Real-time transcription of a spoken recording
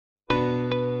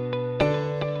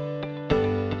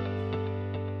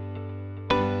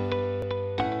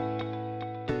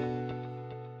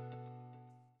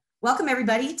Welcome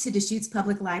everybody to Deschutes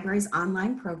Public Library's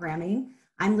online programming.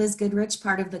 I'm Liz Goodrich,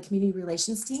 part of the community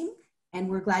relations team, and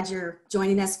we're glad you're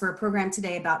joining us for a program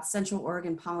today about Central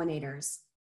Oregon pollinators.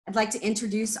 I'd like to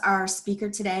introduce our speaker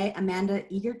today, Amanda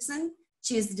Egertson.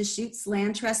 She is the Deschutes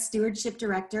Land Trust Stewardship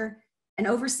Director and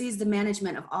oversees the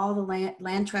management of all the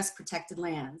land trust protected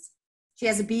lands. She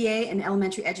has a BA in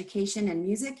elementary education and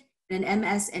music and an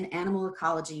MS in animal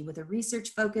ecology with a research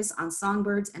focus on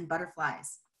songbirds and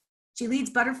butterflies. She leads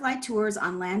butterfly tours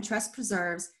on land trust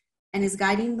preserves and is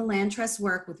guiding the land trust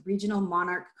work with regional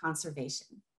monarch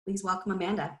conservation. Please welcome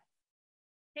Amanda.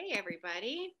 Hey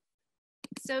everybody,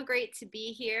 so great to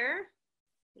be here.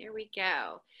 There we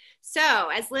go. So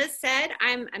as Liz said,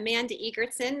 I'm Amanda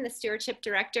Egertson, the Stewardship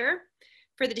Director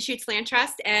for the Deschutes Land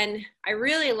Trust, and I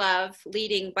really love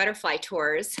leading butterfly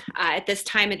tours at this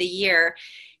time of the year.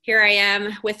 Here I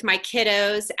am with my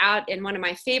kiddos out in one of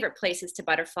my favorite places to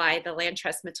butterfly, the Land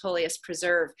Trust Metolius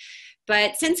Preserve.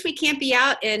 But since we can't be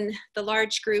out in the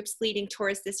large groups leading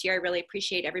tours this year, I really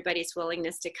appreciate everybody's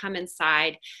willingness to come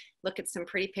inside, look at some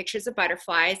pretty pictures of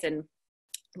butterflies, and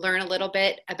learn a little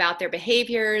bit about their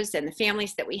behaviors and the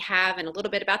families that we have, and a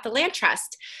little bit about the Land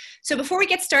Trust. So before we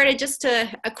get started, just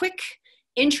a quick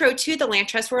intro to the Land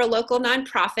Trust. We're a local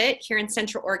nonprofit here in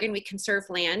Central Oregon. We conserve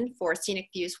land for scenic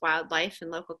views, wildlife,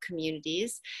 and local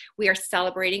communities. We are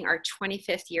celebrating our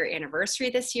 25th year anniversary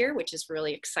this year, which is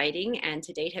really exciting, and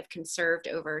to date have conserved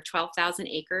over 12,000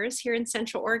 acres here in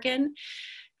Central Oregon.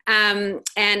 And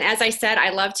as I said, I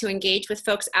love to engage with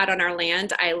folks out on our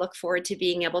land. I look forward to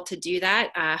being able to do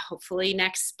that, hopefully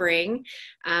next spring.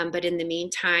 But in the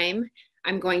meantime,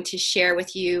 I'm going to share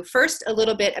with you first a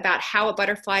little bit about how a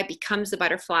butterfly becomes a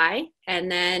butterfly,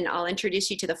 and then I'll introduce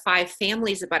you to the 5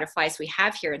 families of butterflies we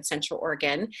have here in Central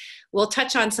Oregon. We'll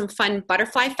touch on some fun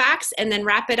butterfly facts and then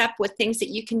wrap it up with things that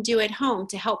you can do at home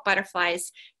to help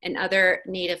butterflies and other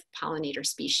native pollinator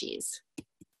species.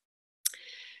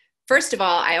 First of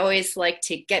all, I always like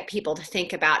to get people to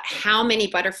think about how many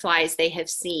butterflies they have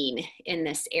seen in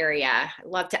this area. I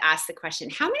love to ask the question,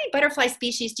 how many butterfly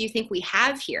species do you think we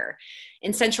have here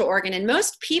in Central Oregon? And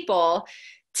most people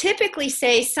typically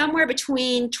say somewhere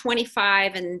between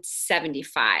 25 and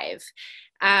 75.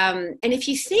 And if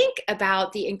you think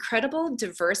about the incredible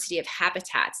diversity of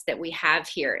habitats that we have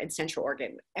here in Central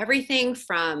Oregon, everything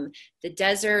from the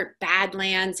desert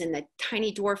badlands and the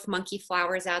tiny dwarf monkey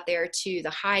flowers out there to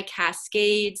the high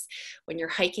cascades when you're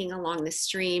hiking along the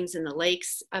streams and the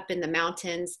lakes up in the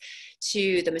mountains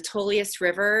to the Metolius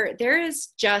River, there is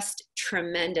just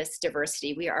tremendous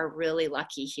diversity. We are really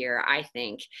lucky here, I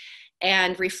think.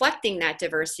 And reflecting that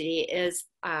diversity is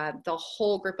the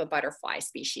whole group of butterfly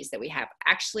species that we have.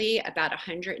 Actually, about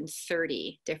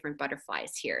 130 different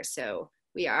butterflies here. So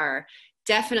we are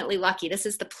definitely lucky. This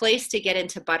is the place to get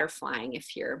into butterflying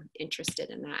if you're interested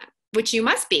in that, which you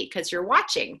must be because you're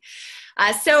watching.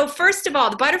 So first of all,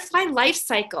 the butterfly life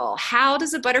cycle. How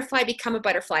does a butterfly become a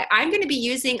butterfly? I'm going to be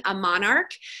using a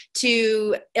monarch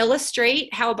to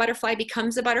illustrate how a butterfly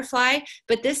becomes a butterfly,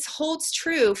 but this holds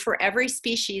true for every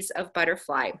species of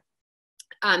butterfly.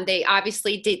 They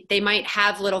obviously, they might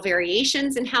have little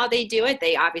variations in how they do it.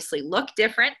 They obviously look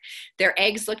different. Their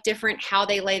eggs look different. How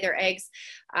they lay their eggs,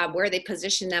 where they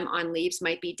position them on leaves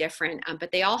might be different,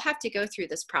 but they all have to go through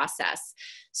this process.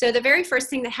 So the very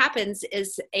first thing that happens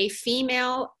is a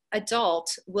female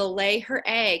adult will lay her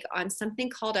egg on something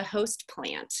called a host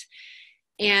plant.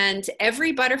 And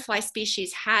every butterfly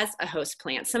species has a host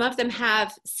plant. Some of them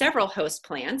have several host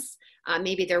plants.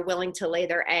 Maybe they're willing to lay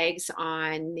their eggs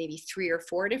on maybe 3 or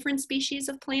 4 different species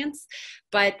of plants,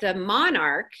 but the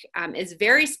monarch is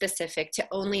very specific to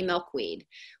only milkweed.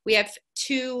 We have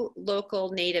 2 local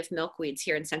native milkweeds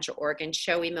here in Central Oregon,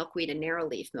 showy milkweed and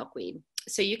narrowleaf milkweed.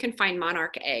 So you can find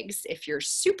monarch eggs if you're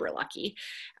super lucky,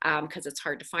 because it's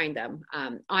hard to find them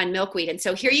on milkweed. And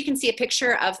so here you can see a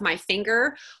picture of my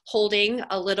finger holding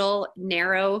a little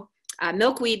narrow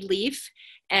milkweed leaf.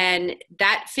 And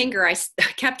that finger I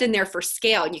kept in there for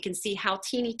scale. And you can see how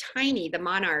teeny tiny the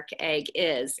monarch egg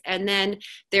is. And then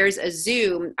there's a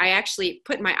zoom. I actually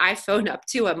put my iPhone up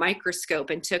to a microscope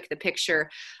and took the picture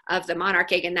of the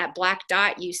monarch egg. And that black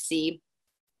dot you see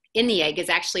in the egg is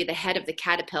actually the head of the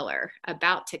caterpillar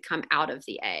about to come out of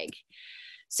the egg.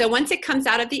 So once it comes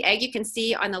out of the egg, you can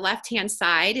see on the left-hand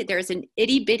side, there's an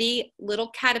itty bitty little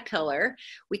caterpillar.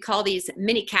 We call these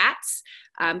mini cats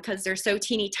because they're so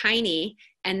teeny tiny.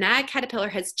 And that caterpillar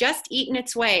has just eaten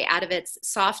its way out of its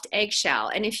soft eggshell.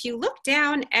 And if you look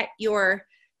down at your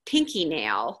pinky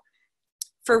nail,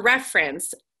 for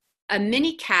reference, a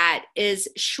mini cat is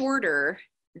shorter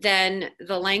than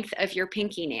the length of your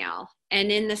pinky nail.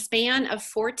 and in the span of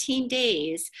 14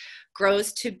 days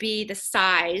grows to be the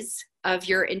size of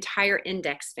your entire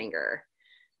index finger.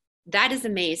 That is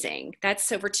amazing.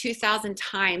 That's over 2,000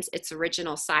 times its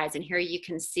original size. And here you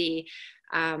can see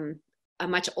a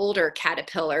much older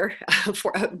caterpillar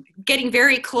getting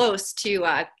very close to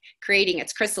creating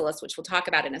its chrysalis, which we'll talk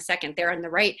about in a second. There on the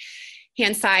right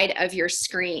hand side of your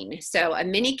screen. So a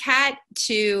mini cat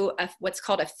to what's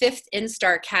called a fifth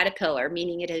instar caterpillar,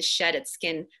 meaning it has shed its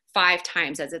skin 5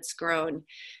 times as it's grown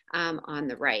on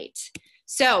the right.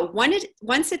 So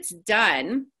once it's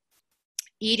done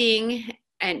eating,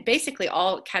 and basically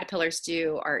all caterpillars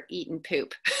do are eat and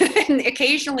poop, and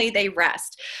occasionally they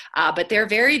rest, but they're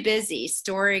very busy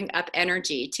storing up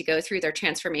energy to go through their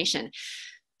transformation.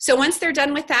 So once they're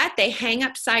done with that, they hang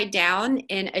upside down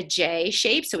in a J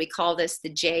shape. So we call this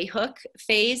the J hook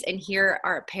phase. And here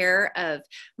are a pair of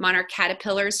monarch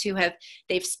caterpillars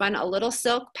they've spun a little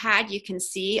silk pad you can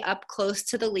see up close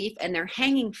to the leaf, and they're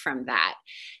hanging from that.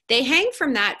 They hang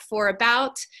from that for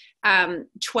about 12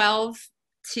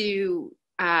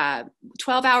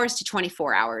 hours to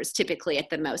 24 hours, typically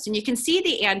at the most. And you can see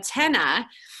the antenna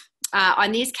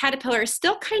on these caterpillars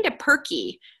still kind of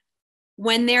perky.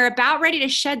 When they're about ready to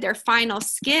shed their final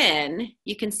skin,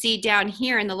 you can see down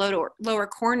here in the lower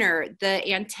corner,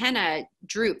 the antenna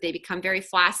droop. They become very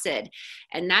flaccid.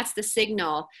 And that's the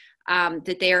signal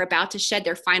that they are about to shed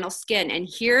their final skin. And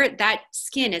here that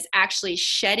skin is actually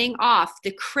shedding off.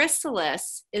 The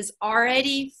chrysalis is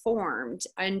already formed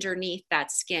underneath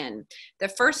that skin. The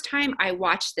first time I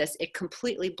watched this, it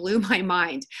completely blew my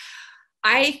mind.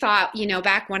 I thought,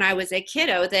 back when I was a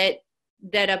kiddo, that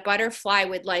a butterfly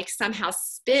would somehow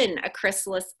spin a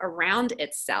chrysalis around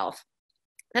itself.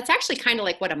 That's actually kind of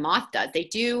like what a moth does. They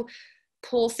do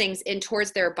pull things in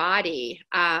towards their body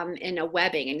in a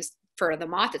webbing, and for the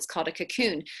moth, it's called a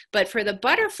cocoon. But for the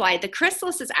butterfly, the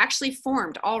chrysalis is actually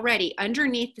formed already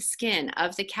underneath the skin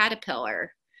of the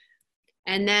caterpillar.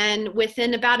 And then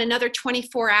within about another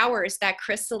 24 hours, that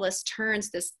chrysalis turns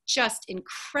this just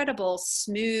incredible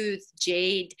smooth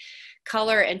jade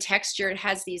color and texture. It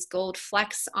has these gold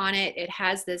flecks on it. It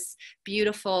has this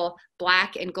beautiful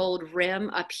black and gold rim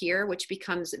up here, which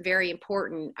becomes very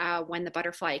important when the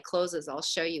butterfly closes. I'll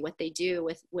show you what they do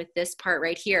with this part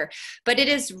right here. But it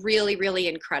is really, really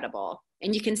incredible.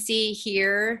 And you can see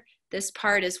here, this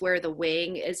part is where the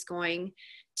wing is going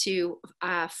to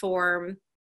form.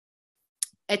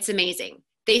 It's amazing.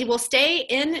 They will stay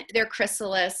in their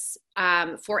chrysalis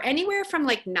for anywhere from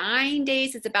 9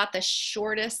 days. It's about the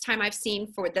shortest time I've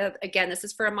seen again, this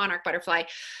is for a monarch butterfly,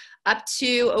 up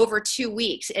to over 2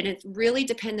 weeks. And it's really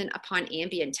dependent upon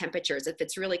ambient temperatures. If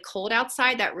it's really cold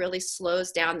outside, that really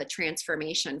slows down the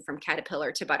transformation from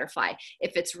caterpillar to butterfly.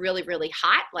 If it's really, really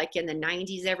hot, like in the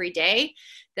 90s every day,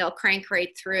 they'll crank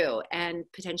right through and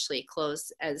potentially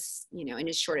close in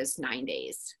as short as 9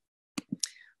 days.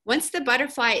 Once the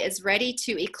butterfly is ready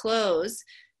to eclose,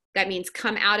 that means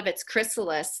come out of its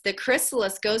chrysalis, the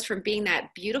chrysalis goes from being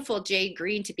that beautiful jade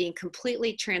green to being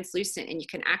completely translucent, and you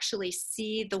can actually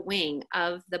see the wing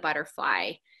of the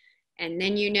butterfly. And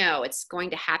then it's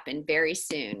going to happen very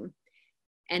soon.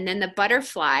 And then the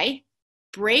butterfly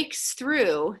breaks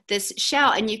through this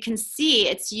shell, and you can see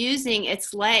it's using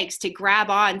its legs to grab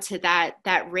on to that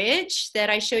ridge that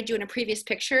I showed you in a previous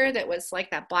picture that was like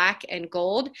that black and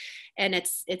gold, and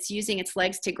it's using its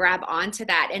legs to grab onto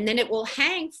that, and then it will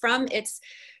hang from its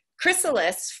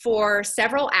chrysalis for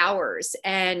several hours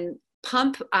and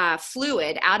pump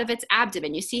fluid out of its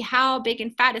abdomen. You see how big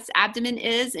and fat its abdomen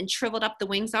is and shriveled up the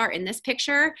wings are in this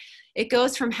picture? It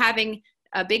goes from having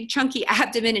a big chunky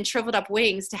abdomen and shriveled up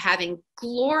wings to having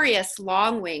glorious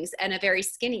long wings and a very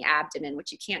skinny abdomen,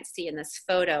 which you can't see in this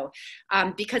photo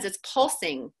because it's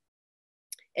pulsing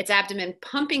its abdomen,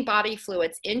 pumping body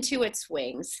fluids into its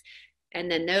wings,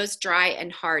 and then those dry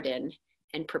and harden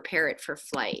and prepare it for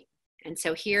flight. And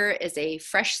so here is a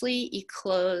freshly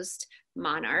eclosed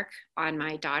monarch on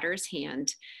my daughter's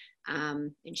hand,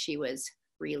 and she was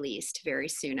released very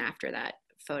soon after that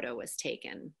photo was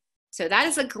taken. So that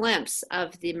is a glimpse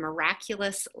of the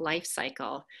miraculous life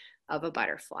cycle of a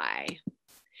butterfly.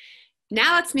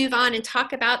 Now let's move on and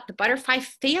talk about the butterfly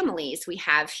families we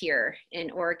have here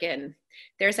in Oregon.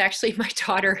 There's actually my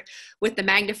daughter with the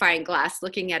magnifying glass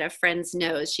looking at a friend's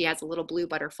nose. She has a little blue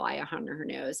butterfly on her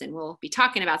nose, and we'll be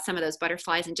talking about some of those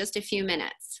butterflies in just a few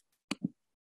minutes.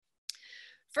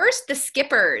 First, the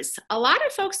skippers. A lot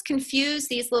of folks confuse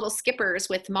these little skippers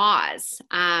with moths.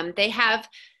 They have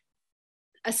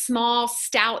a small,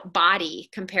 stout body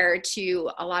compared to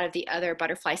a lot of the other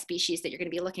butterfly species that you're going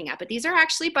to be looking at. But these are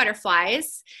actually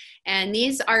butterflies, and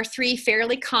these are 3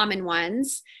 fairly common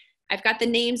ones. I've got the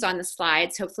names on the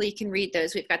slides. Hopefully you can read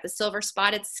those. We've got the silver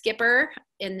spotted skipper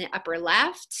in the upper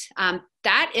left.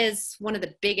 That is one of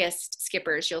the biggest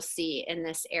skippers you'll see in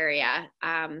this area.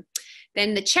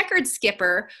 Then the checkered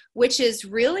skipper, which is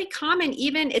really common,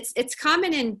 even it's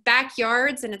common in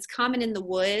backyards and it's common in the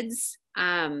woods.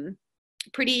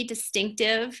 Pretty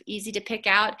distinctive, easy to pick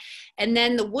out. And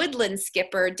then the woodland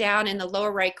skipper down in the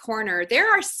lower right corner, there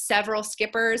are several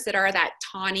skippers that are that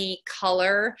tawny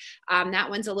color. That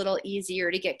one's a little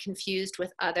easier to get confused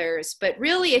with others. But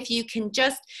really, if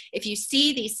you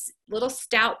see these little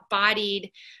stout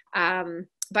bodied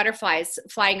butterflies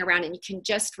flying around and you can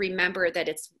just remember that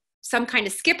it's some kind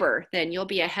of skipper, then you'll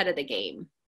be ahead of the game.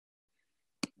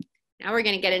 Now we're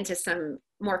going to get into some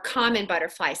more common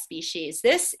butterfly species.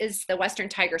 This is the western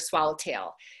tiger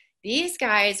swallowtail. These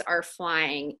guys are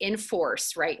flying in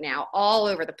force right now all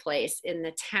over the place, in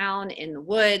the town, in the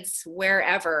woods,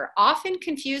 wherever, often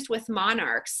confused with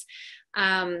monarchs.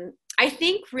 I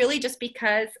think really just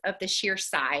because of the sheer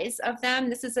size of them.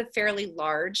 This is a fairly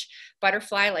large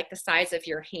butterfly, like the size of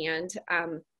your hand.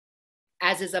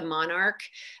 As is a monarch,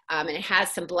 and it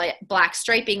has some black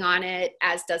striping on it,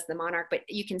 as does the monarch, but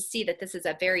you can see that this is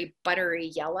a very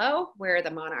buttery yellow, where the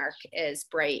monarch is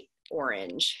bright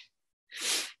orange.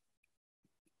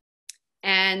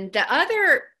 And the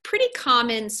other pretty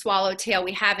common swallowtail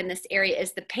we have in this area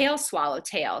is the pale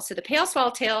swallowtail. So the pale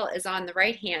swallowtail is on the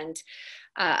right hand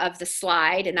of the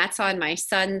slide, and that's on my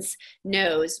son's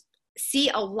nose. See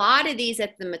a lot of these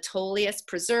at the Metolius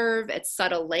Preserve at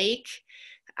Sutter Lake.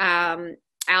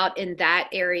 Out in that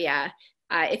area.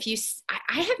 I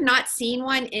have not seen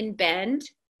one in Bend.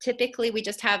 Typically, we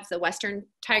just have the western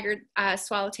tiger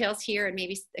swallowtails here and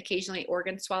maybe occasionally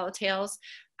Oregon swallowtails.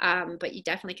 But you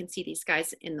definitely can see these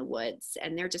guys in the woods,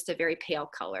 and they're just a very pale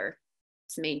color.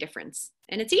 It's the main difference.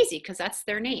 And it's easy because that's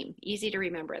their name. Easy to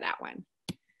remember that one.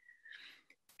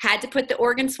 Had to put the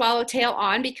Oregon swallowtail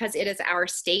on because it is our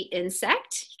state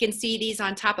insect. You can see these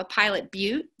on top of Pilot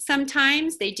Butte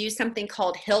sometimes. They do something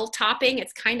called hill topping.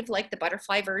 It's kind of like the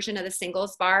butterfly version of the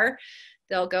singles bar.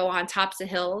 They'll go on tops of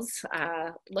hills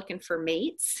looking for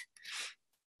mates,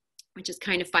 which is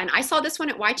kind of fun. I saw this one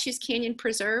at Waichus Canyon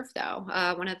Preserve, though,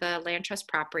 one of the land trust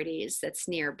properties that's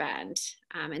near Bend.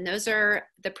 And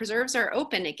the preserves are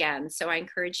open again, so I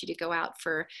encourage you to go out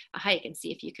for a hike and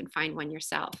see if you can find one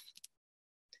yourself.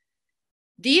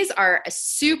 These are a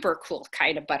super cool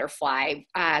kind of butterfly,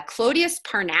 Clodius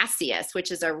parnassus, which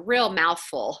is a real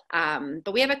mouthful.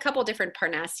 But we have a couple different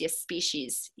Parnassus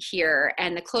species here,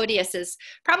 and the Clodius is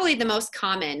probably the most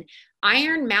common.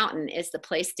 Iron Mountain is the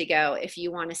place to go if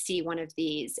you want to see one of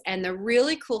these. And the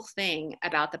really cool thing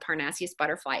about the Parnassus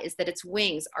butterfly is that its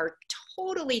wings are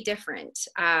totally different.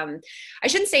 I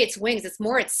shouldn't say its wings, it's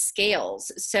more its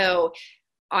scales. So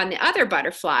on the other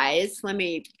butterflies, let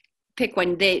me pick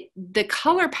one. The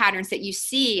color patterns that you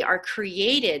see are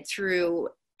created through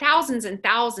thousands and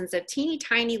thousands of teeny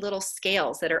tiny little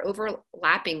scales that are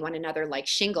overlapping one another like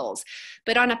shingles.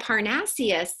 But on a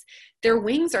Parnassus, their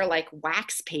wings are like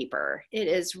wax paper. It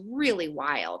is really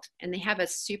wild. And they have a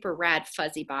super rad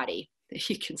fuzzy body that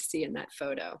you can see in that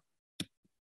photo.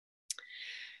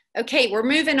 Okay, we're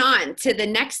moving on to the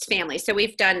next family. So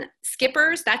we've done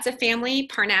skippers, that's a family.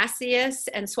 Parnassus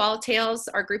and swallowtails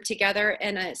are grouped together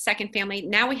in a second family.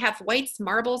 Now we have whites,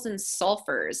 marbles, and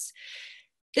sulfurs.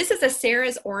 This is a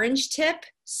Sarah's orange tip,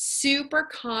 super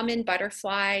common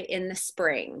butterfly in the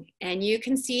spring. And you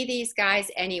can see these guys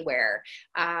anywhere.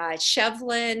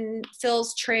 Shevlin,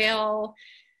 Phil's Trail.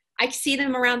 I see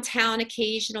them around town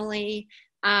occasionally.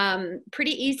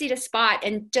 Pretty easy to spot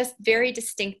and just very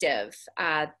distinctive.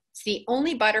 It's the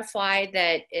only butterfly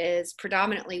that is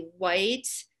predominantly white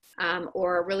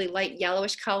or a really light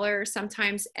yellowish color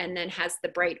sometimes, and then has the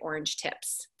bright orange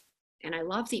tips. And I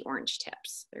love the orange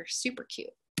tips. They're super cute.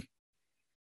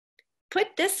 Put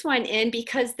this one in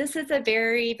because this is a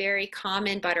very, very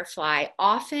common butterfly,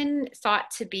 often thought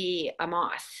to be a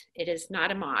moth. It is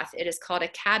not a moth. It is called a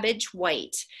cabbage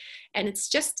white. And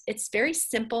it's very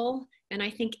simple and I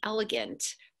think elegant.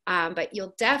 But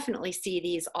you'll definitely see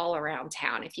these all around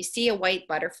town. If you see a white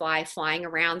butterfly flying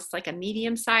around, it's like a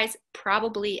medium size,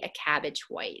 probably a cabbage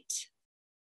white.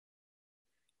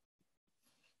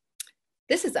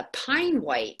 This is a pine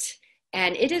white,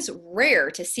 and it is rare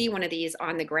to see one of these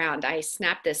on the ground. I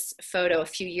snapped this photo a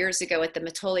few years ago at the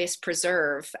Metolius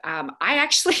Preserve. I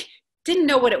actually didn't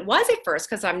know what it was at first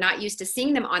because I'm not used to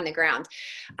seeing them on the ground.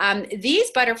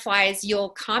 These butterflies you'll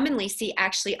commonly see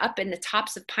actually up in the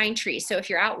tops of pine trees. So if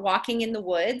you're out walking in the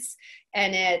woods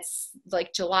and it's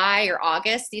like July or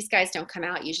August, these guys don't come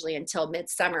out usually until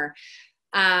midsummer.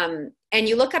 And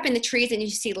you look up in the trees and you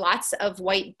see lots of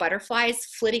white butterflies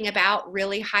flitting about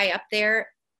really high up there.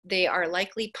 They are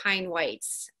likely pine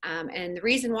whites. And the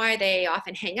reason why they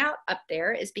often hang out up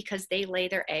there is because they lay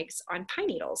their eggs on pine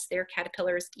needles. Their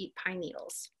caterpillars eat pine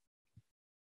needles.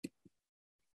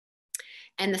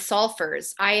 And the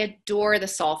sulfurs, I adore the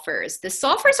sulfurs. The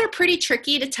sulfurs are pretty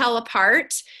tricky to tell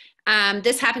apart.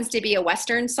 This happens to be a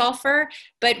Western sulfur,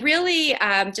 but really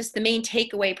just the main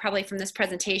takeaway probably from this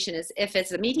presentation is if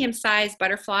it's a medium-sized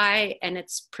butterfly and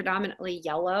it's predominantly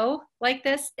yellow like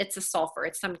this, it's a sulfur,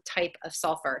 it's some type of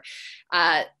sulfur.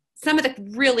 Some of the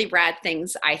really rad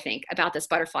things I think about this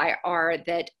butterfly are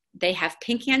that they have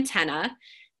pink antennae.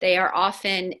 They are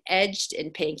often edged in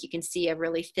pink. You can see a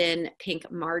really thin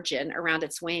pink margin around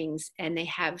its wings, and they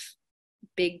have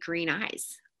big green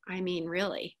eyes. I mean,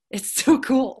 really, it's so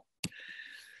cool.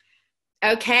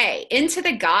 Okay, into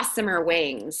the gossamer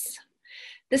wings.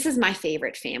 This is my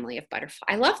favorite family of butterflies.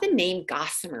 I love the name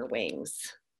gossamer wings.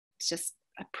 It's just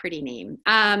a pretty name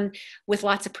with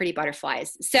lots of pretty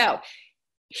butterflies. So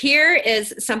here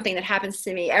is something that happens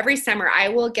to me every summer. I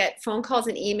will get phone calls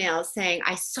and emails saying,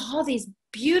 I saw these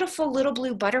beautiful little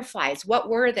blue butterflies. What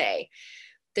were they?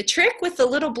 The trick with the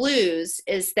little blues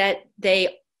is that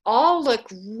they all look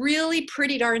really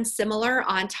pretty darn similar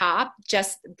on top,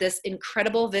 just this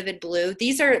incredible vivid blue.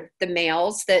 These are the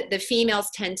males. The females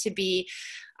tend to be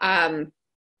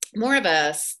more of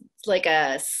a, like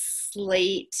a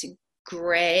slate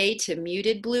gray to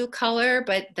muted blue color,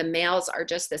 but the males are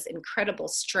just this incredible,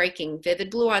 striking, vivid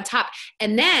blue on top.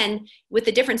 And then with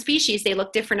the different species, they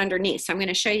look different underneath. So I'm going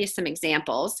to show you some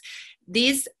examples.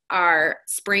 These are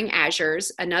spring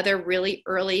azures, another really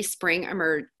early spring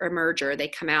emerger. They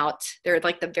come out, they're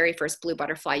like the very first blue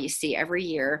butterfly you see every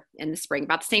year in the spring,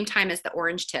 about the same time as the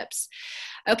orange tips.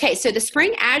 Okay, so the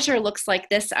spring azure looks like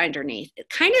this underneath.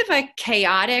 Kind of a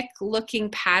chaotic looking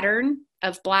pattern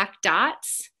of black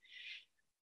dots.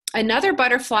 Another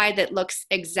butterfly that looks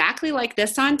exactly like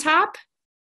this on top,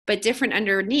 but different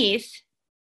underneath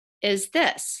is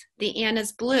this, the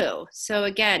Anna's blue. So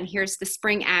again, here's the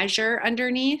spring azure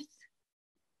underneath,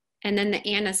 and then the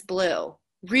Anna's blue.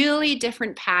 Really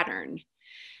different pattern.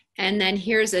 And then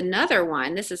here's another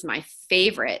one. This is my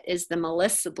favorite, is the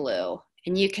Melissa blue.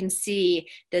 And you can see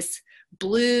this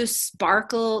blue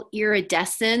sparkle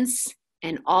iridescence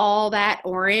and all that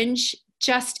orange.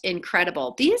 Just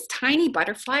incredible. These tiny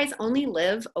butterflies only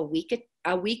live a week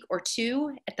or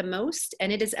two at the most,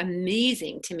 and it is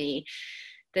amazing to me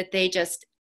that they just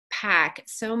pack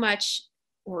so much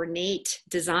ornate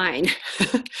design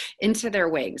into their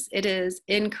wings. It is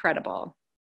incredible.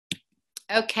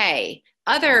 Okay,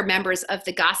 other members of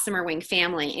the gossamer wing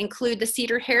family include the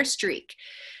cedar hairstreak.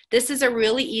 This is a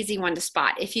really easy one to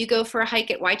spot. If you go for a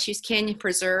hike at Deschutes Canyon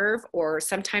Preserve or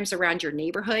sometimes around your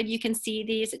neighborhood, you can see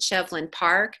these at Shevlin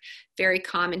Park. Very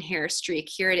common hairstreak.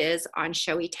 Here it is on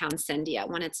showy Townsendia,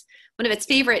 one of its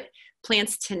favorite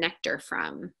plants to nectar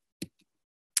from.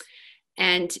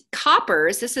 And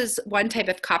coppers, this is one type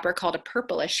of copper called a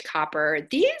purplish copper.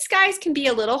 These guys can be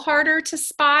a little harder to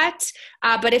spot,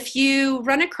 but if you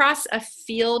run across a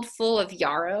field full of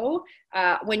yarrow,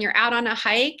 when you're out on a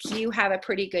hike, you have a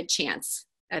pretty good chance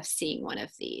of seeing one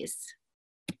of these.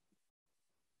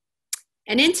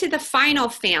 And into the final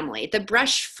family, the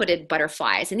brush-footed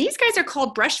butterflies. And these guys are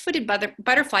called brush-footed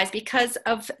butterflies because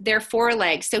of their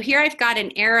forelegs. So here I've got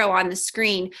an arrow on the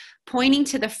screen pointing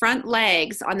to the front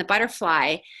legs on the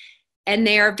butterfly, and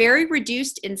they are very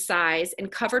reduced in size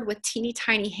and covered with teeny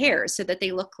tiny hairs so that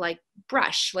they look like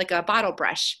brush, like a bottle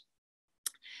brush.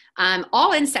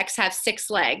 All insects have 6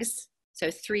 legs,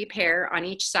 so 3 pair on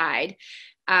each side.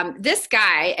 This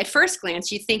guy, at first glance,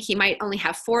 you'd think he might only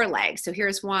have 4 legs. So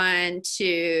here's 1,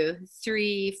 2,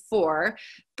 3, 4,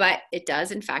 but it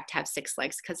does in fact have 6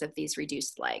 legs because of these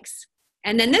reduced legs.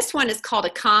 And then this one is called a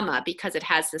comma because it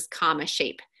has this comma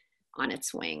shape on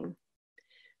its wing.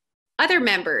 Other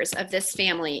members of this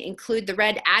family include the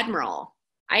red admiral.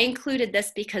 I included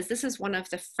this because this is one of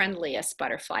the friendliest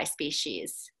butterfly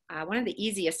species. One of the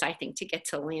easiest, I think, to get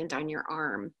to land on your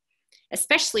arm.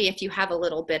 Especially if you have a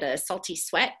little bit of salty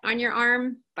sweat on your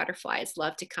arm, butterflies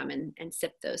love to come and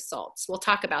sip those salts. We'll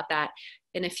talk about that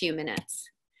in a few minutes.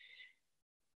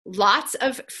 Lots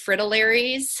of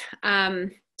fritillaries,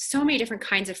 so many different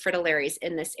kinds of fritillaries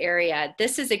in this area.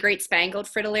 This is a great spangled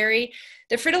fritillary.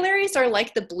 The fritillaries are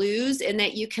like the blues in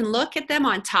that you can look at them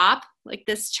on top, like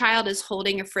this child is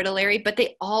holding a fritillary, but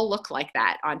they all look like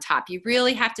that on top. You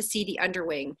really have to see the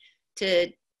underwing to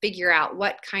figure out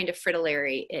what kind of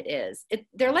fritillary it is.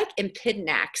 They're like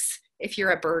Empidnacs if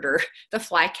you're a birder, the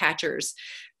flycatchers.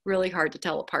 Really hard to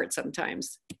tell apart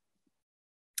sometimes.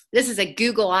 This is a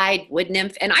Google-eyed wood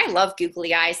nymph, and I love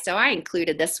googly eyes, so I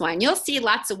included this one. You'll see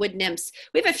lots of wood nymphs.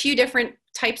 We have a few different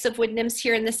types of wood nymphs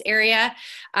here in this area,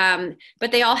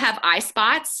 but they all have eye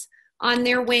spots on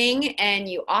their wing, and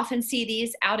you often see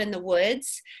these out in the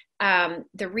woods.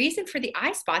 The reason for the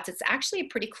eye spots, it's actually a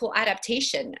pretty cool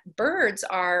adaptation. Birds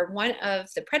are one of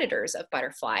the predators of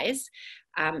butterflies.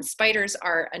 Spiders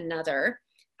are another,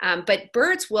 but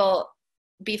birds will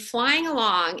be flying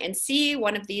along and see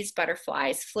one of these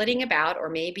butterflies flitting about, or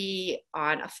maybe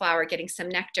on a flower getting some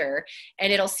nectar,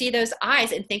 and it'll see those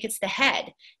eyes and think it's the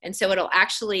head. And so it'll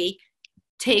actually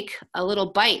take a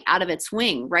little bite out of its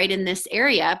wing right in this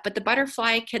area, but the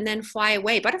butterfly can then fly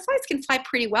away. Butterflies can fly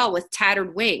pretty well with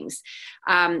tattered wings.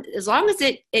 As long as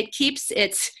it keeps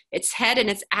its head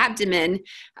and its abdomen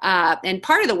and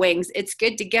part of the wings, it's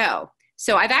good to go.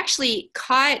 So I've actually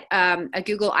caught a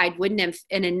Google-eyed wood nymph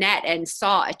in a net and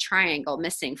saw a triangle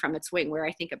missing from its wing where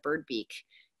I think a bird beak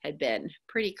had been.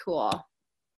 Pretty cool.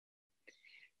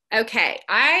 Okay,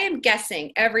 I am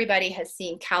guessing everybody has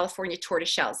seen California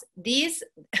tortoiseshells. This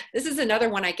is another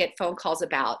one I get phone calls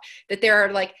about, that there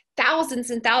are like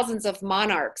thousands and thousands of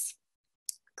monarchs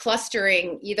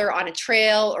clustering either on a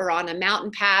trail or on a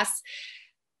mountain pass.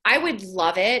 I would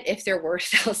love it if there were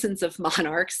thousands of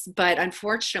monarchs, but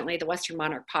unfortunately the Western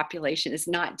monarch population is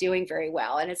not doing very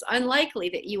well, and it's unlikely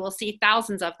that you will see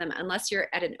thousands of them unless you're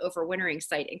at an overwintering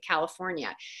site in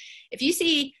California. If you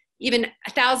see even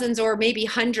thousands or maybe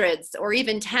hundreds or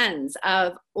even tens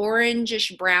of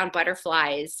orangish brown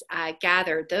butterflies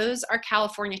gathered, those are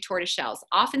California tortoiseshells.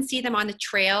 Often see them on the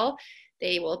trail.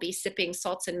 They will be sipping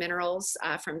salts and minerals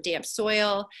from damp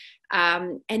soil.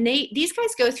 And these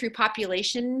guys go through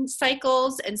population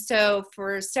cycles. And so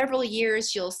for several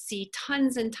years, you'll see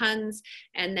tons and tons,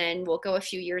 and then we'll go a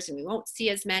few years and we won't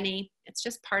see as many. It's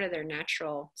just part of their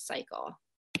natural cycle.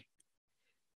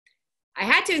 I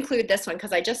had to include this one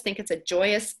because I just think it's a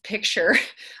joyous picture.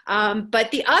 But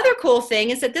the other cool thing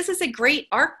is that this is a great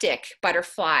Arctic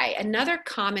butterfly, another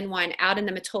common one out in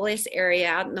the Metolius area,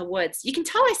 out in the woods. You can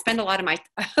tell I spend a lot of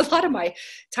my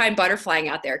time butterflying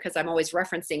out there because I'm always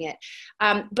referencing it.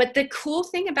 But the cool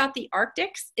thing about the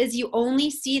Arctics is you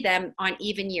only see them on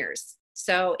even years.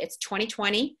 So it's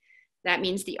 2020. That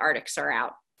means the Arctics are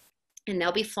out, and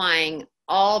they'll be flying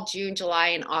all June, July,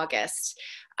 and August.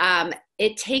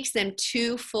 It takes them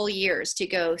 2 full years to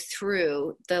go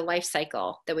through the life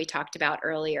cycle that we talked about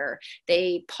earlier.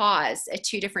 They pause at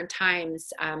 2 different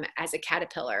times as a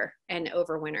caterpillar and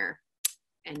overwinter,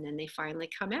 and then they finally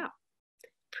come out.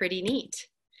 Pretty neat.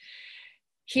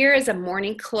 Here is a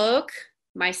mourning cloak.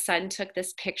 My son took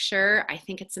this picture. I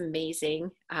think it's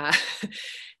amazing.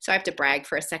 So I have to brag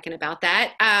for a second about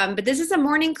that. But this is a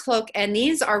mourning cloak, and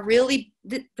these are really,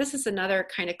 this is another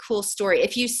kind of cool story.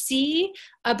 If you see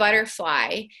a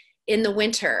butterfly in the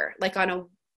winter, like on a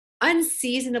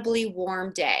unseasonably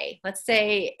warm day, let's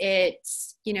say it's,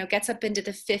 gets up into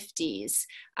the 50s,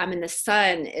 and the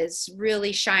sun is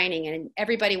really shining and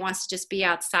everybody wants to just be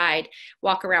outside,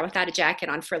 walk around without a jacket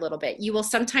on for a little bit, you will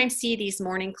sometimes see these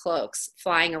mourning cloaks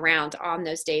flying around on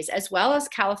those days, as well as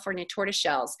California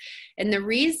tortoiseshells. And the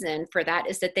reason for that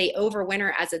is that they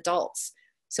overwinter as adults.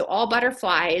 So all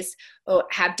butterflies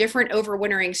have different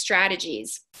overwintering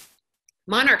strategies.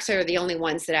 Monarchs are the only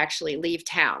ones that actually leave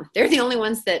town. They're the only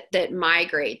ones that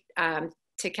migrate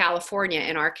to California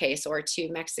in our case, or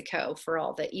to Mexico for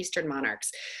all the eastern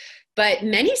monarchs. But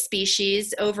many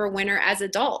species overwinter as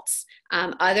adults.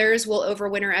 Others will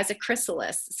overwinter as a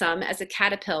chrysalis, some as a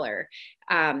caterpillar.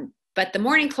 But the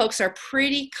mourning cloaks are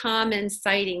pretty common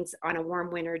sightings on a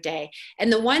warm winter day.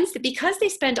 And the ones that, because they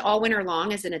spend all winter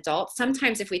long as an adult,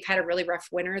 sometimes if we've had a really rough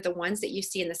winter, the ones that you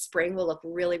see in the spring will look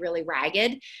really, really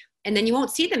ragged. And then you won't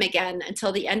see them again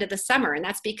until the end of the summer. And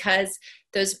that's because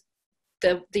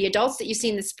the adults that you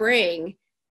see in the spring,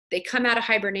 they come out of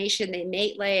hibernation, they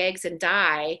mate, lay eggs, and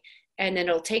die. And then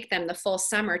it'll take them the full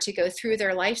summer to go through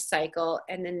their life cycle.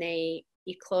 And then they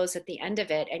eclose at the end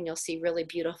of it, and you'll see really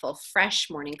beautiful fresh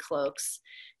mourning cloaks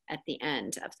at the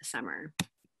end of the summer.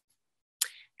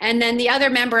 And then the other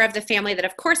member of the family that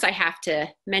of course I have to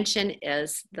mention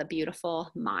is the beautiful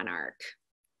monarch.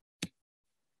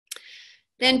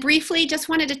 Then briefly, just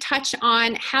wanted to touch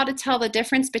on how to tell the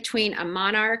difference between a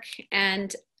monarch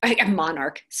and a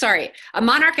monarch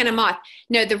and a moth.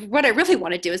 No, what I really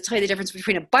want to do is tell you the difference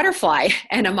between a butterfly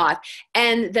and a moth.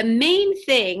 And the main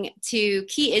thing to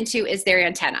key into is their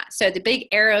antenna. So the big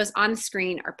arrows on the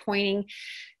screen are pointing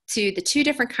to the 2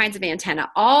 different kinds of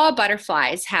antenna. All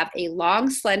butterflies have a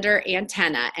long, slender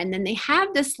antenna, and then they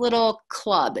have this little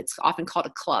club. It's often called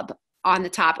a club on the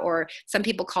top, or some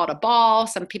people call it a ball,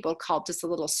 some people call it just a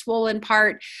little swollen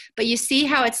part. But you see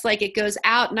how it's like it goes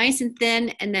out nice and thin,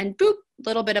 and then boop,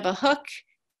 little bit of a hook,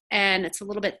 and it's a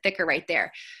little bit thicker right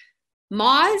there.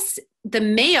 Moths, the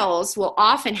males will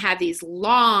often have these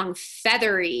long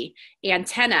feathery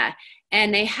antennae,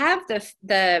 and they have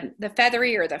the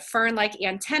feathery or the fern-like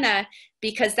antenna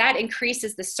because that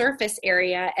increases the surface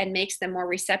area and makes them more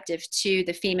receptive to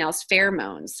the female's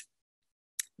pheromones.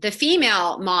 The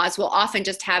female moths will often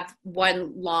just have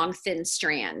one long thin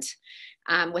strand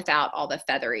without all the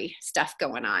feathery stuff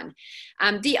going on.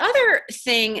 The other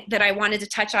thing that I wanted to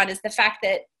touch on is the fact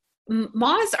that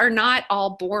moths are not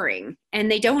all boring, and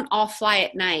they don't all fly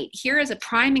at night. Here is a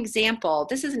prime example.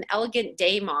 This is an elegant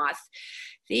day moth.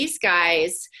 These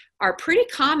guys are pretty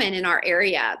common in our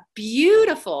area.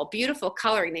 Beautiful, beautiful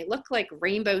coloring. They look like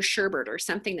rainbow sherbet or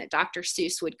something that Dr.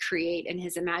 Seuss would create in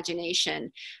his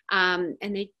imagination. And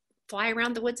they fly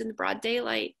around the woods in the broad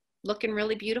daylight, looking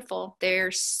really beautiful.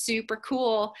 They're super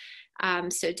cool.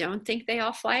 So don't think they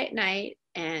all fly at night.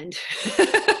 And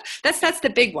that's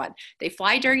the big one. They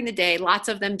fly during the day. Lots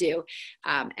of them do.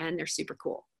 And they're super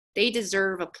cool. They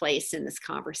deserve a place in this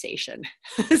conversation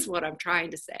is what I'm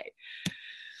trying to say.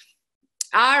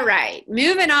 All right,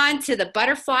 moving on to the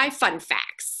butterfly fun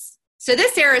facts. So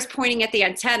this arrow is pointing at the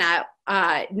antenna,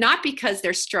 not because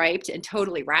they're striped and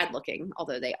totally rad looking,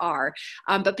 although they are,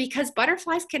 but because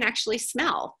butterflies can actually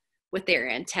smell with their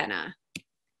antenna.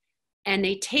 And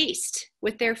they taste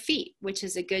with their feet, which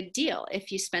is a good deal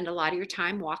if you spend a lot of your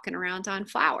time walking around on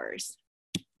flowers.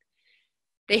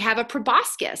 They have a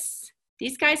proboscis.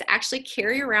 These guys actually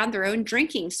carry around their own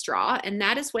drinking straw, and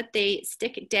that is what they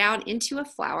stick down into a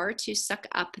flower to suck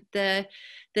up the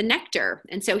nectar.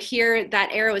 And so here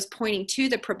that arrow is pointing to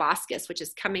the proboscis, which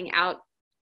is coming out.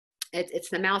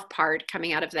 It's the mouth part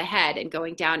coming out of the head and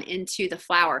going down into the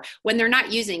flower. When they're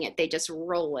not using it, they just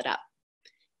roll it up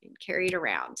and carry it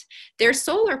around. They're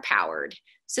solar powered,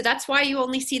 so that's why you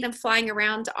only see them flying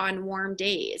around on warm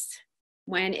days.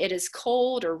 When it is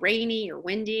cold or rainy or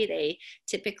windy, they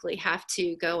typically have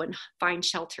to go and find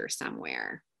shelter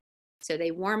somewhere. So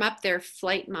they warm up their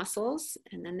flight muscles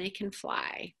and then they can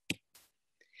fly.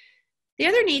 The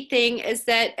other neat thing is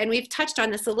that, and we've touched on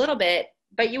this a little bit,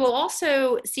 but you will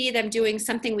also see them doing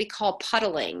something we call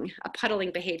puddling, a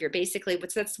puddling behavior. Basically,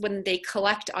 that's when they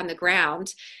collect on the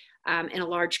ground in a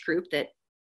large group that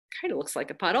kind of looks like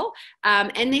a puddle,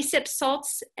 and they sip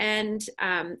salts and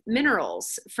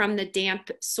minerals from the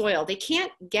damp soil. They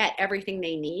can't get everything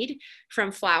they need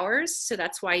from flowers, so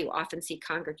that's why you often see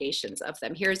congregations of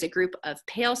them. Here's a group of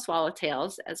pale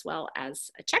swallowtails as well as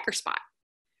a checker spot.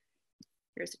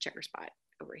 Here's a checker spot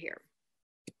over here.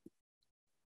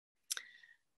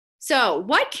 So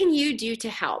what can you do to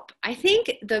help? I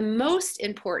think the most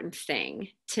important thing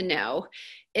to know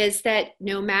is that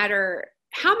no matter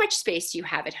how much space you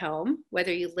have at home,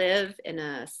 whether you live in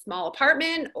a small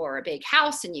apartment or a big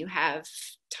house and you have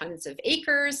tons of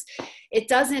acres, it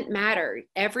doesn't matter.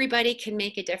 Everybody can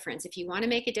make a difference. If you want to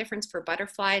make a difference for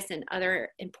butterflies and other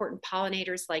important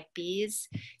pollinators like bees,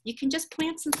 you can just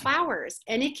plant some flowers.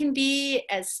 And it can be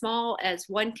as small as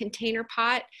one container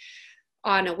pot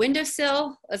on a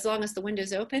windowsill, as long as the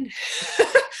window's open,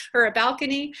 or a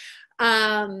balcony.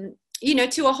 You know,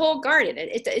 to a whole garden.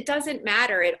 It doesn't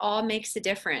matter. It all makes a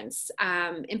difference.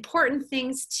 Important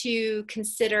things to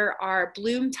consider are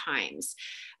bloom times.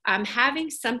 Having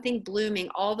something blooming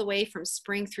all the way from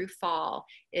spring through fall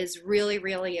is really,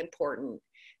 really important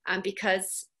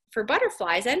because for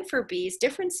butterflies and for bees,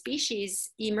 different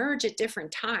species emerge at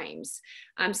different times.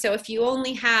 So if you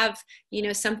only have, you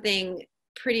know, something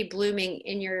pretty blooming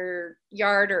in your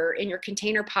yard or in your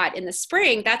container pot in the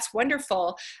spring, that's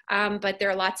wonderful. But there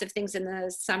are lots of things in the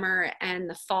summer and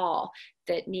the fall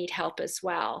that need help as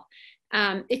well.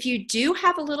 If you do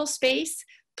have a little space,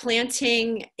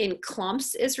 planting in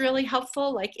clumps is really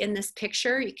helpful. Like in this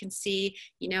picture, you can see,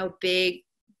 you know, big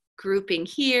grouping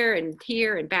here and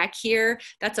back here.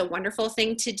 That's a wonderful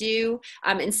thing to do.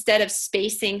 Instead of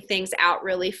spacing things out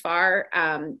really far,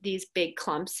 these big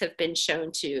clumps have been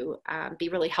shown to be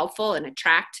really helpful and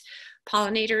attract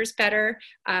pollinators better.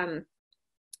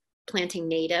 Planting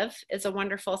native is a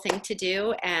wonderful thing to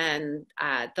do. And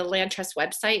the Land Trust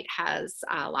website has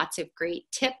lots of great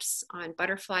tips on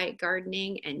butterfly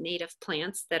gardening and native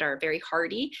plants that are very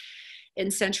hardy in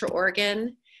Central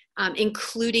Oregon.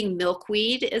 Including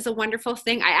milkweed is a wonderful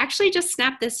thing. I actually just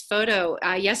snapped this photo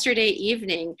yesterday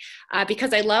evening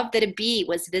because I love that a bee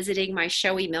was visiting my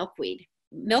showy milkweed.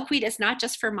 Milkweed is not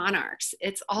just for monarchs,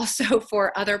 it's also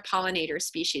for other pollinator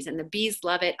species, and the bees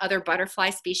love it. Other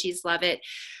butterfly species love it.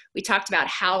 We talked about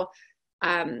how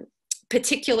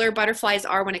particular butterflies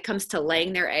are when it comes to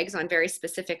laying their eggs on very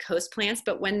specific host plants,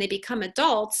 but when they become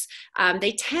adults,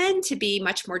 they tend to be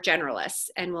much more generalists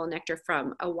and will nectar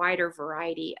from a wider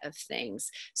variety of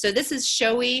things. So this is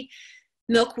showy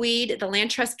milkweed. The Land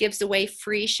Trust gives away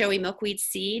free showy milkweed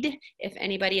seed. If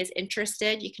anybody is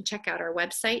interested, you can check out our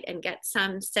website and get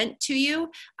some sent to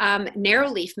you.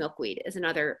 Narrowleaf milkweed is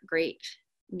another great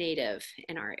native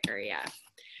in our area.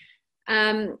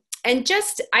 And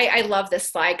just, I love this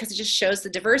slide because it just shows the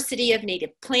diversity of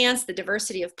native plants, the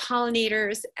diversity of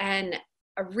pollinators, and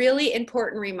a really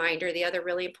important reminder, the other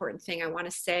really important thing I want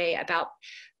to say about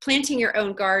planting your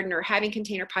own garden or having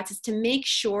container pots is to make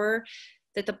sure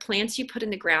that the plants you put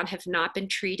in the ground have not been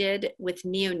treated with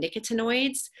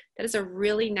neonicotinoids. That is a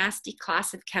really nasty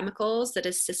class of chemicals that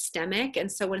is systemic.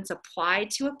 And so when it's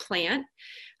applied to a plant,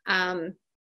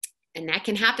 and that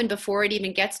can happen before it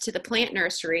even gets to the plant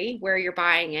nursery where you're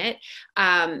buying it,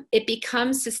 it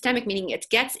becomes systemic, meaning it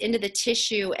gets into the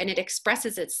tissue and it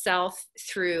expresses itself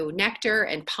through nectar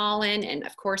and pollen and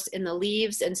of course in the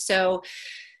leaves. And so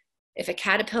if a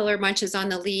caterpillar munches on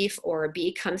the leaf or a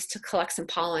bee comes to collect some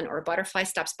pollen or a butterfly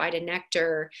stops by to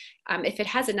nectar, if it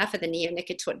has enough of the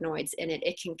neonicotinoids in it,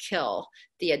 it can kill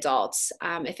the adults.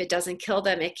 If it doesn't kill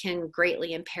them, it can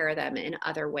greatly impair them in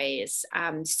other ways.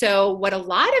 So what a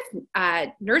lot of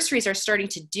nurseries are starting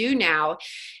to do now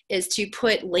is to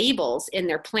put labels in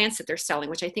their plants that they're selling,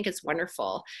 which I think is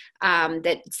wonderful,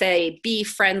 that say bee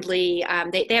friendly.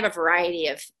 They have a variety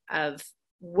of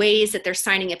ways that they're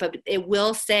signing it, but it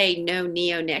will say no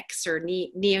neonics or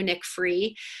neonic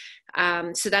free.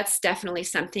 So that's definitely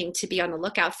something to be on the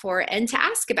lookout for and to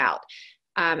ask about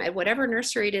at whatever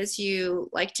nursery it is you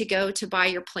like to go to buy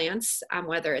your plants,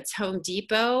 whether it's Home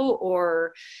Depot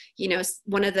or, you know,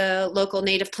 one of the local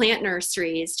native plant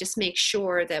nurseries. Just make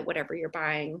sure that whatever you're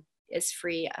buying is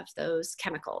free of those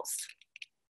chemicals.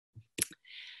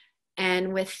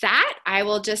 And with that, I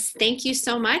will just thank you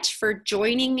so much for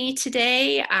joining me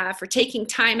today, for taking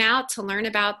time out to learn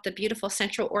about the beautiful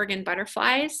Central Oregon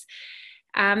butterflies,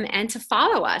 and to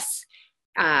follow us.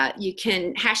 You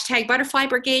can hashtag Butterfly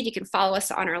Brigade. You can follow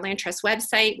us on our Land Trust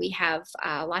website. We have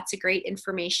lots of great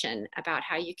information about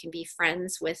how you can be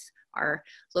friends with our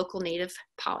local native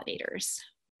pollinators.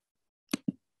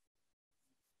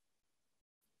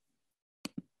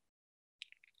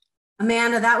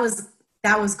 Amanda, that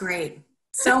was great.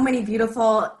 So many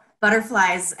beautiful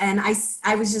butterflies. And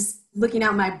I was just looking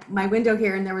out my window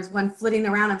here and there was one flitting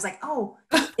around. I was like, oh,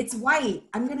 it's white.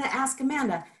 I'm going to ask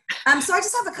Amanda. So I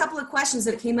just have a couple of questions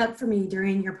that came up for me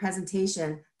during your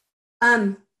presentation.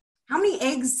 How many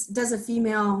eggs does a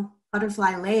female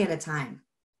butterfly lay at a time?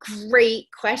 Great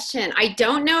question. I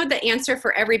don't know the answer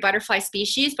for every butterfly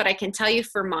species, but I can tell you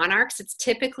for monarchs, it's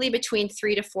typically between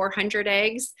 300 to 400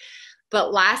 eggs.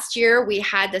 But last year we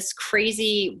had this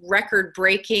crazy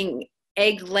record-breaking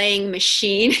egg-laying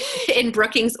machine in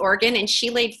Brookings, Oregon, and she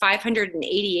laid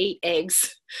 588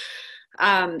 eggs.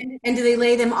 And do they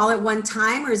lay them all at one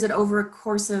time, or is it over a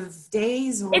course of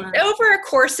days? Or? It's over a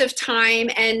course of time,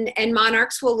 and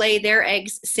monarchs will lay their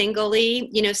eggs singly.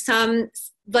 You know, some,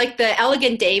 like the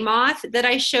elegant day moth that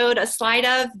I showed a slide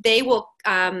of, they will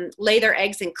lay their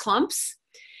eggs in clumps,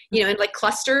 you know, in like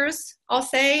clusters, I'll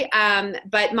say.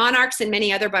 But monarchs and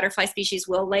many other butterfly species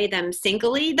will lay them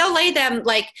singly. They'll lay them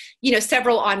like, you know,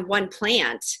 several on one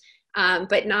plant,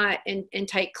 but not in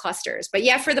tight clusters. But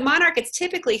yeah, for the monarch, it's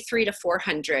typically 300 to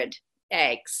 400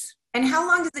 eggs. And how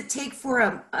long does it take for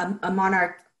a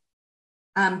monarch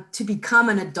to become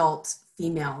an adult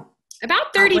female?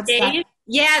 About 30 days. That?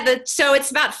 Yeah, so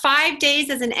it's about 5 days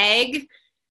as an egg,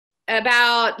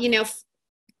 about, you know,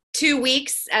 2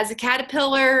 weeks as a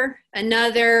caterpillar,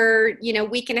 another, you know,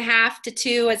 week and a half to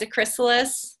 2 as a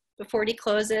chrysalis before it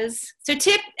closes. So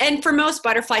and for most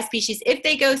butterfly species, if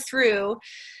they go through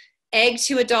egg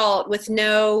to adult with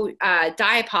no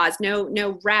diapause,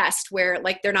 no rest, where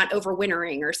like they're not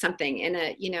overwintering or something in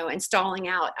a, you know, and stalling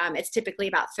out, it's typically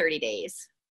about 30 days.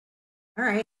 All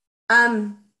right.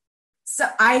 So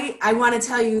I want to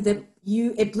tell you that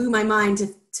it blew my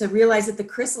mind to realize that the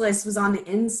chrysalis was on the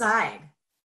inside.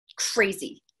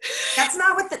 Crazy. That's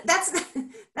not what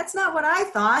that's not what I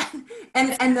thought.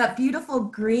 And that beautiful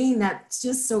green, that's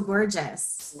just so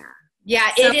gorgeous. Yeah,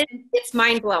 so, it's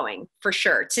mind-blowing for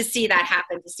sure to see that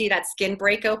happen, to see that skin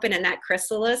break open and that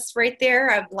chrysalis right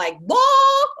there. I'm like,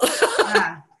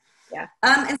 whoa. Yeah.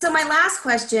 And so my last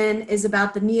question is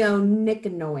about the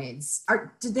neonicotinoids.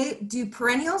 Do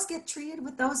perennials get treated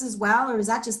with those as well, or is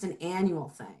that just an annual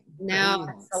thing? No,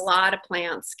 a lot of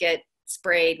plants get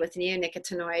sprayed with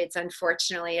neonicotinoids.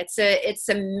 Unfortunately, it's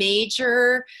a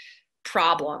major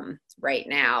problem right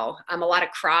now. A lot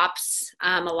of crops,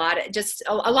 a lot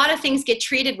of things get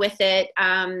treated with it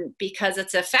because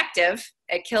it's effective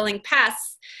at killing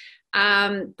pests.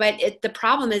 But the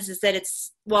problem is that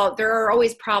there are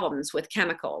always problems with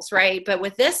chemicals, right? But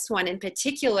with this one in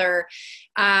particular,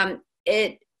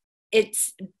 it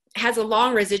has a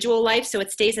long residual life, so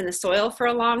it stays in the soil for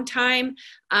a long time.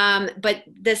 But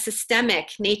the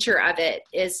systemic nature of it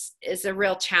is a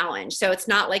real challenge. So it's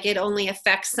not like it only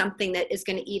affects something that is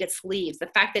going to eat its leaves. The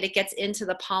fact that it gets into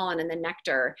the pollen and the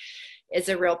nectar is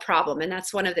a real problem. And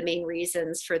that's one of the main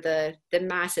reasons for the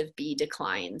massive bee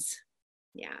declines.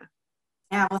 Yeah.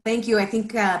 Yeah, well, thank you. I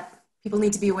think people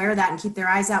need to be aware of that and keep their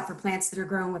eyes out for plants that are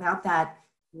grown without that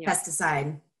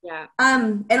pesticide. Yeah.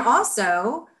 And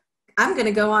also, I'm going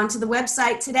to go on to the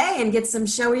website today and get some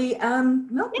showy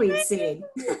milkweed seed.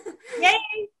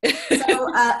 Yay!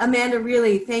 So, Amanda,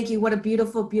 really, thank you. What a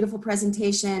beautiful, beautiful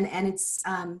presentation. And it's,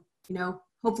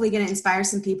 hopefully going to inspire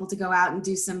some people to go out and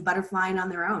do some butterflying on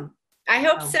their own. I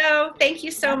hope so. Thank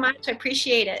you so much. I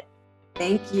appreciate it.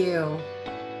 Thank you.